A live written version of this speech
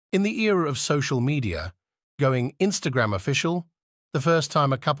In the era of social media, going Instagram official, the first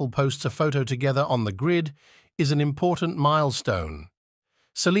time a couple posts a photo together on the grid, is an important milestone.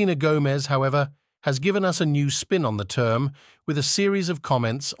 Selena Gomez, however, has given us a new spin on the term with a series of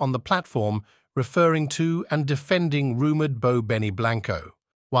comments on the platform referring to and defending rumoured beau Benny Blanco.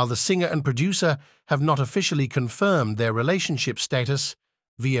 While the singer and producer have not officially confirmed their relationship status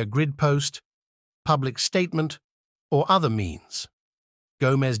via grid post, public statement, or other means,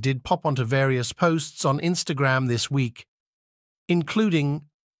 Gomez did pop onto various posts on Instagram this week, including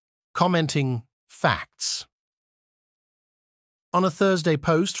commenting facts. On a Thursday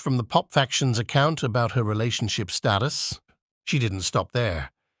post from the Pop Faction's account about her relationship status, she didn't stop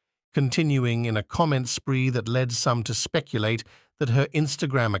there, continuing in a comment spree that led some to speculate that her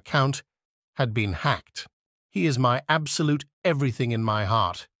Instagram account had been hacked. "He is my absolute everything in my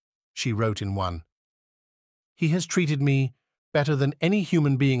heart," she wrote in one. "He has treated me better than any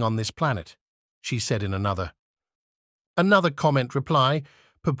human being on this planet," she said in another. Another comment reply,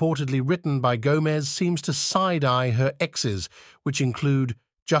 purportedly written by Gomez, seems to side-eye her exes, which include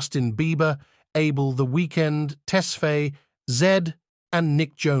Justin Bieber, Abel, The Weeknd, Tesfaye, Zedd, and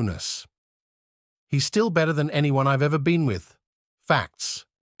Nick Jonas. "He's still better than anyone I've ever been with." Facts.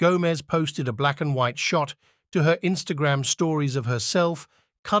 Gomez posted a black-and-white shot to her Instagram stories of herself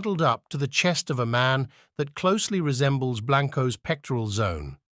cuddled up to the chest of a man that closely resembles Blanco's pectoral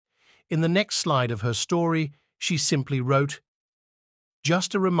zone. In the next slide of her story, she simply wrote,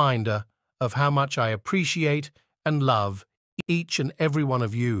 "Just a reminder of how much I appreciate and love each and every one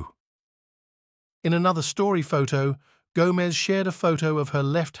of you." In another story photo, Gomez shared a photo of her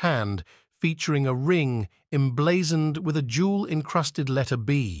left hand featuring a ring emblazoned with a jewel-encrusted letter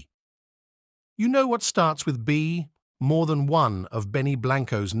B. You know what starts with B? More than one of Benny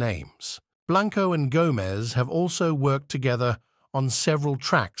Blanco's names. Blanco and Gomez have also worked together on several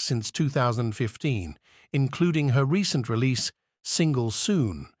tracks since 2015, including her recent release, Single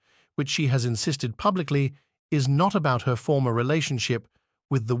Soon, which she has insisted publicly is not about her former relationship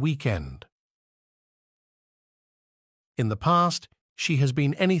with The Weeknd. In the past, she has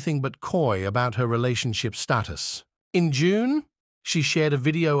been anything but coy about her relationship status. In June, she shared a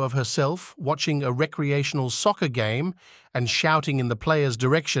video of herself watching a recreational soccer game and shouting in the player's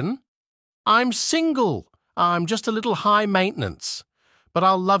direction, "I'm single. I'm just a little high maintenance, but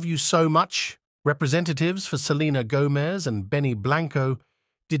I'll love you so much." Representatives for Selena Gomez and Benny Blanco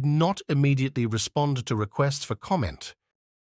did not immediately respond to requests for comment.